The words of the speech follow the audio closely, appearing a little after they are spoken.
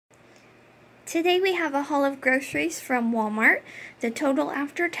Today we have a haul of groceries from Walmart. The total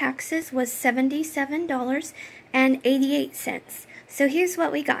after taxes was $77.88. So here's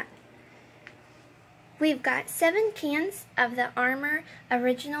what we got. We've got 7 cans of the Armour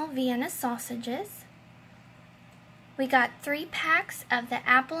Original Vienna sausages. We got 3 packs of the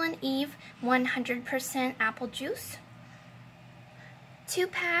Apple & Eve 100% apple juice. 2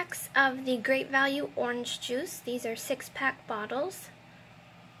 packs of the Great Value orange juice. These are 6-pack bottles.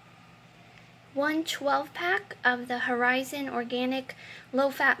 1 12-pack of the Horizon Organic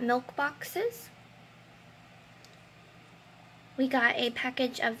low-fat milk boxes. We got a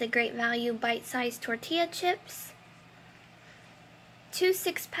package of the Great Value bite-sized tortilla chips. 2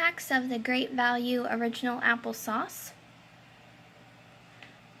 6-packs of the Great Value original applesauce.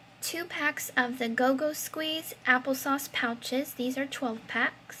 2 packs of the Go-Go Squeeze applesauce pouches. These are 12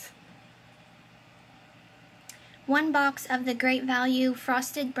 packs. 1 box of the Great Value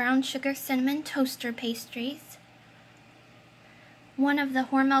Frosted Brown Sugar Cinnamon Toaster Pastries. 1 of the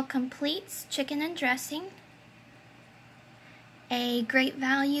Hormel Completes Chicken and Dressing. A Great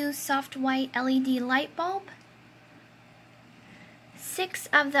Value Soft White LED Light Bulb. 6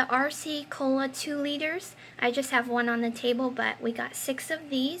 of the RC Cola 2 liters. I just have 1 on the table, but we got 6 of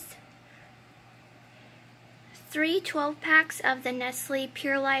these. 3 12-packs of the Nestle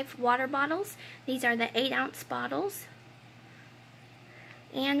Pure Life water bottles. These are the 8-ounce bottles.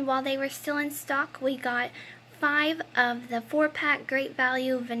 And while they were still in stock, we got 5 of the 4-pack Great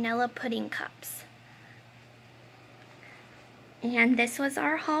Value vanilla pudding cups. And this was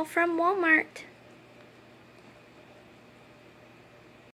our haul from Walmart.